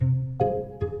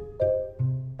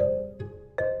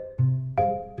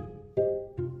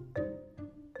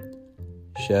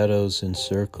Shadows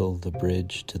encircle the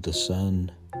bridge to the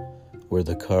sun, where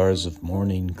the cars of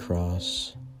morning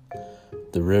cross.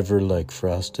 The river, like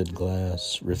frosted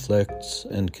glass, reflects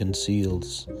and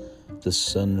conceals the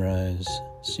sunrise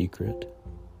secret.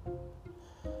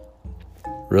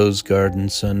 Rose garden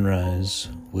sunrise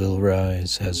will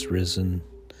rise, has risen,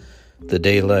 the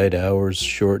daylight hours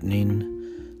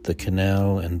shortening, the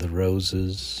canal and the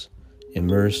roses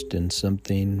immersed in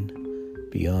something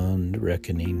beyond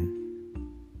reckoning.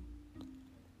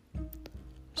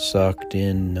 Socked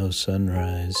in, no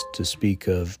sunrise to speak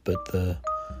of, but the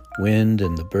wind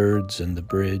and the birds and the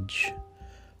bridge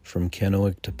from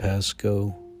Kennewick to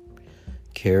Pasco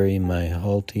carry my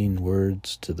halting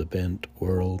words to the bent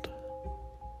world.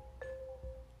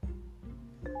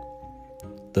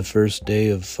 The first day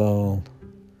of fall,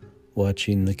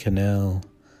 watching the canal,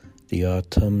 the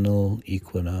autumnal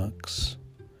equinox.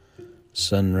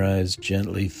 Sunrise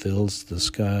gently fills the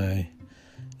sky,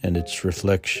 and its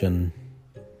reflection,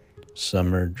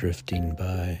 summer drifting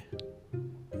by.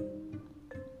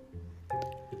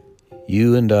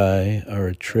 You and I are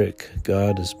a trick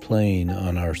God is playing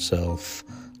on ourself,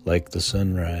 like the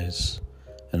sunrise,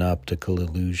 an optical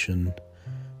illusion,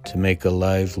 to make a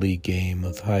lively game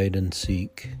of hide and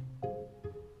seek.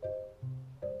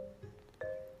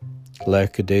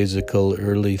 Lackadaisical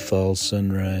early fall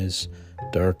sunrise,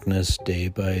 darkness day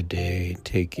by day,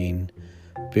 taking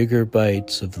bigger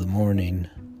bites of the morning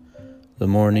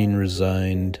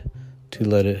resigned to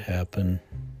let it happen.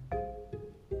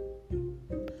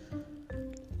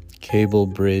 Cable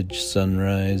bridge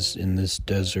sunrise in this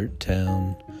desert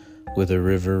town with a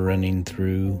river running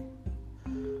through.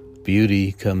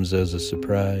 Beauty comes as a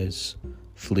surprise,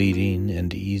 fleeting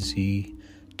and easy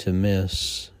to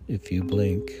miss if you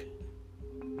blink.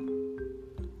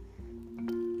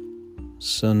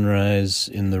 Sunrise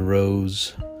in the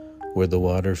rose where the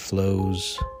water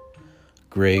flows,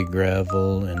 gray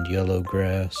gravel and yellow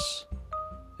grass.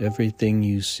 Everything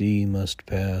you see must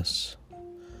pass.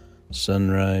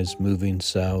 Sunrise moving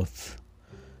south,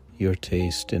 your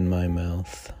taste in my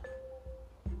mouth.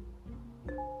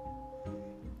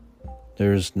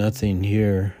 There is nothing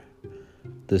here,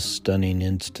 this stunning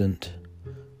instant,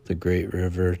 the great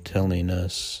river telling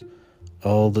us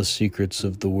all the secrets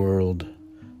of the world,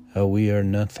 how we are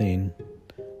nothing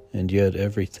and yet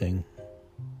everything.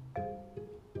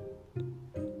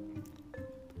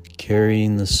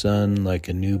 Carrying the sun like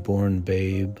a newborn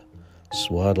babe,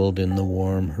 swaddled in the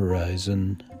warm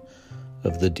horizon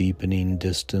of the deepening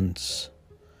distance,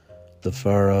 the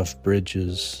far-off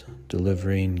bridges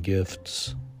delivering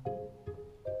gifts.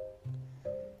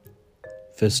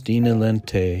 Festina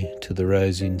lente to the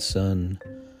rising sun,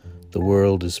 the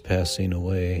world is passing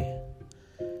away,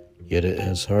 yet it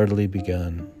has hardly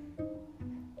begun.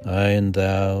 I and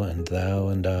thou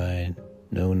and I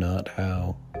know not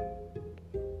how.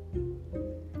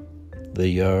 The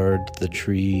yard, the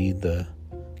tree, the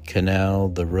canal,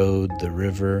 the road, the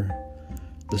river,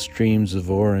 the streams of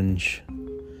orange,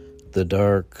 the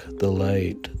dark, the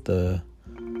light, the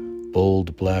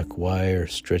bold black wire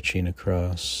stretching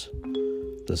across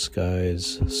the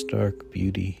sky's stark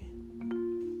beauty.